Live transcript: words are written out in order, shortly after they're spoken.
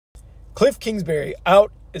Kliff Kingsbury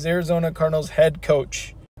out as Arizona Cardinals head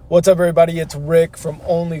coach. What's up, everybody? It's Rick from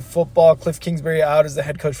Only Football. Kliff Kingsbury out as the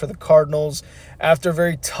head coach for the Cardinals after a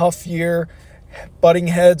very tough year, butting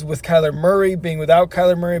heads with Kyler Murray, being without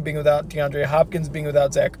Kyler Murray, being without DeAndre Hopkins, being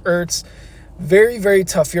without Zach Ertz. Very, very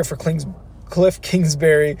tough year for Kliff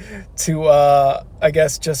Kingsbury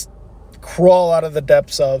to, just crawl out of the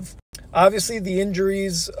depths of. Obviously, the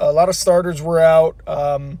injuries, a lot of starters were out.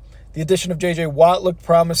 The addition of J.J. Watt looked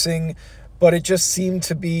promising, but it just seemed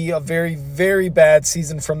to be a very, very bad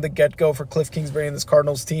season from the get-go for Kliff Kingsbury and this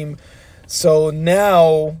Cardinals team. So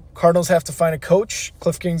now Cardinals have to find a coach.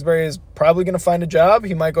 Kliff Kingsbury is probably going to find a job.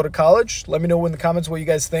 He might go to college. Let me know in the comments what you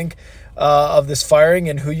guys think of this firing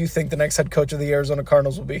and who you think the next head coach of the Arizona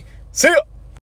Cardinals will be. See ya!